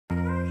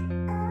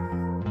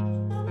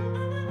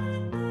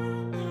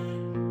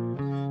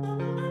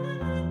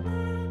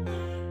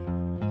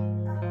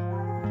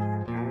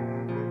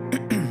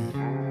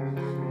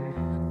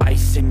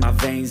in my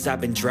veins,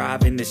 I've been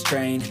driving this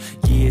train.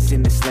 Years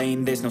in this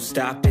lane, there's no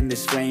stopping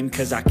this flame.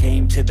 Cause I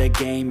came to the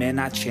game and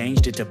I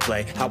changed it to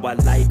play how I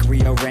like,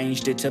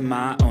 rearranged it to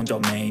my own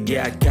domain.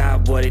 Yeah, I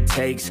got what it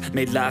takes,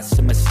 made lots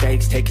of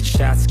mistakes, taking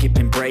shots,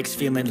 skipping breaks,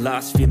 feeling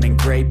lost, feeling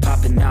great,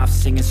 popping off,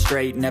 singing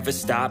straight, never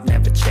stopped,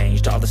 never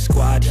changed. All the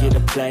squad here to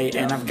play,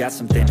 and I've got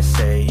something to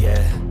say,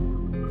 yeah.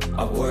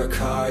 I work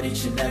hard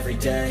each and every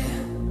day,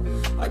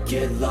 I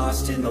get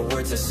lost in the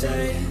words I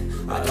say.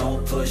 I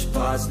don't push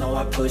pause, no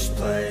I push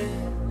play.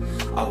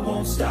 I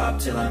won't stop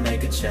till I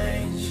make a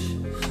change.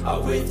 I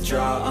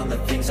withdraw on the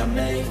things I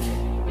make.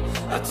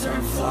 I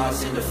turn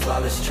flaws into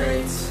flawless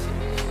traits.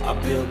 I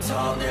build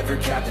tall, never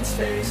capped in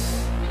space.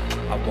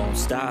 I won't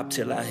stop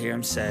till I hear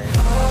him say,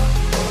 oh,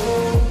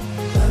 oh,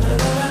 la, la,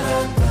 la,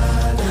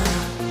 la, la.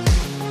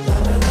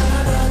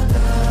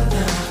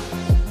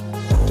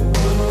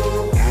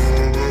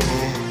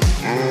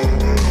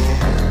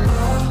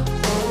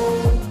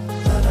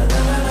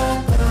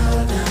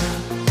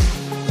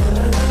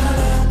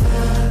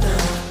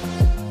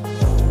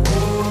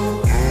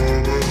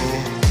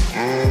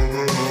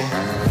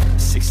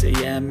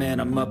 And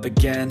I'm up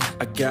again.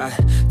 I got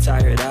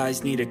tired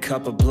eyes, need a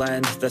cup of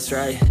blend. That's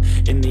right,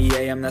 in the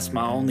AM, that's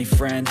my only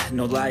friend.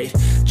 No light,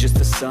 just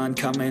the sun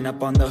coming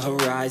up on the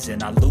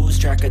horizon. I lose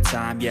track of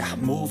time, yeah, I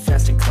move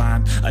fast and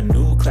climb a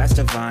new class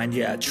divine,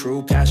 yeah,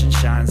 true passion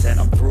shines. And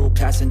I'm through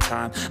passing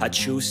time, I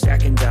choose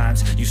stacking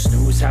dimes. You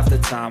snooze half the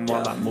time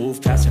while I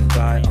move passing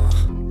by.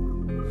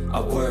 I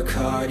work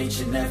hard each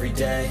and every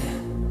day,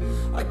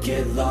 I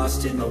get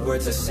lost in the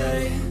words I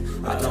say.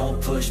 I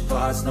don't push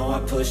pause, no I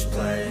push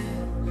play.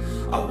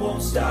 I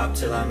won't stop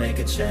till I make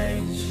a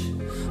change.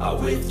 I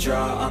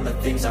withdraw on the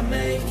things I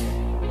make.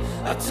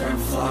 I turn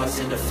flaws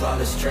into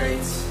flawless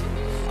traits.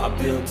 I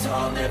build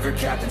tall, never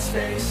capped in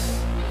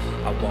space.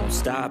 I won't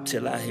stop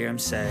till I hear him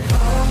say, oh,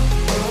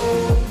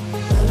 oh,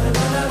 la,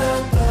 la, la,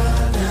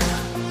 la, la.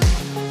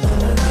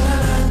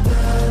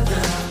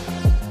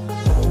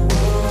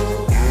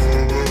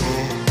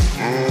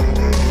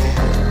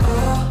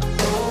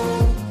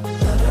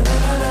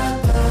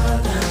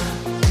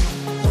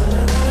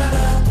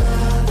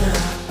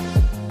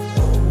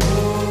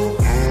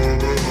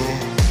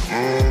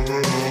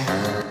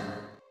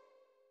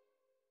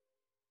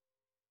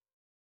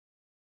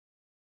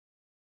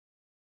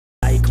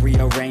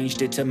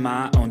 Rearranged it to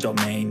my own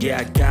domain.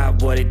 Yeah, I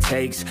got what it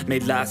takes,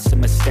 made lots of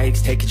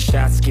mistakes, taking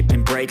shots,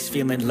 skipping breaks,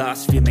 feeling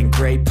lost, feeling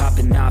great,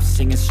 popping off,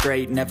 singing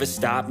straight, never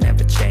stopped,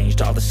 never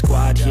changed. All the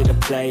squad here to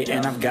play,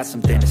 and I've got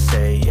something to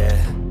say, yeah.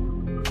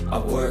 I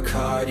work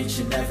hard each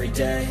and every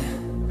day,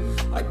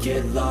 I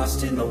get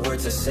lost in the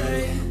words I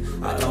say.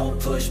 I don't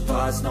push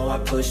pause, no I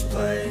push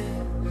play.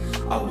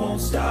 I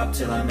won't stop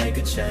till I make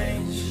a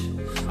change.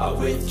 I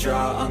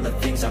withdraw on the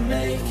things I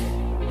make.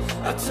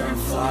 I turn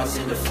flaws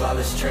into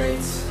flawless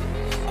traits.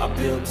 I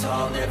build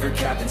tall, never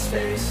capped in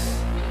space.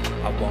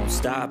 I won't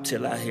stop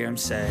till I hear him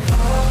say, oh,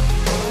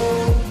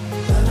 oh,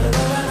 la, la,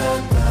 la, la,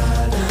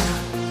 la, la.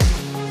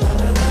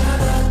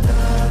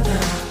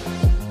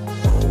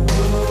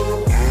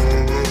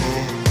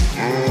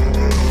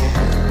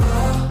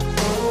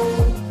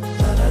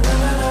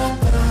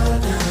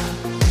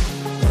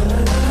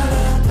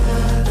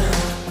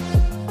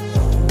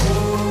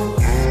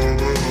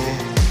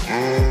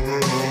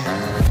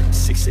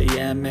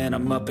 And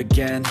I'm up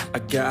again. I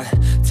got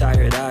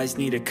tired eyes,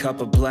 need a cup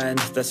of blend.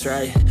 That's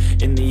right,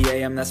 in the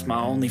AM, that's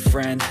my only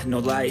friend. No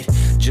light,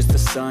 just the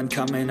sun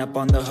coming up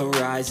on the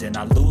horizon.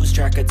 I lose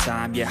track of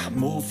time, yeah, I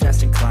move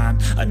fast and climb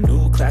a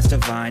new class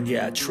divine,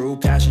 yeah, true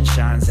passion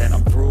shines. And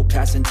I'm through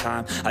passing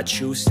time, I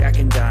choose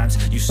stacking dimes.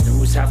 You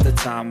snooze half the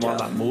time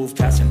while I move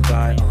passing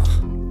by.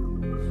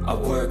 I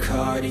work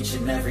hard each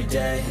and every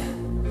day,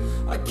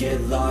 I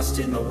get lost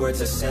in the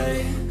words I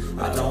say.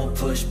 I don't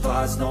push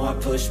pause, no I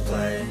push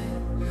play.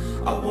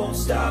 I won't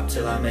stop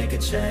till I make a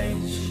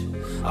change.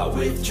 I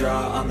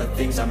withdraw on the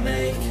things I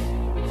make.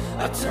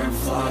 I turn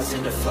flaws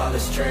into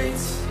flawless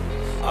traits.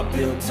 I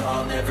build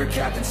tall, never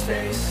capped in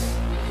space.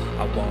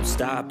 I won't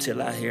stop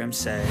till I hear him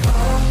say,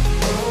 oh,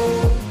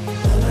 oh,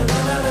 la,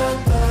 la, la,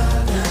 la, la.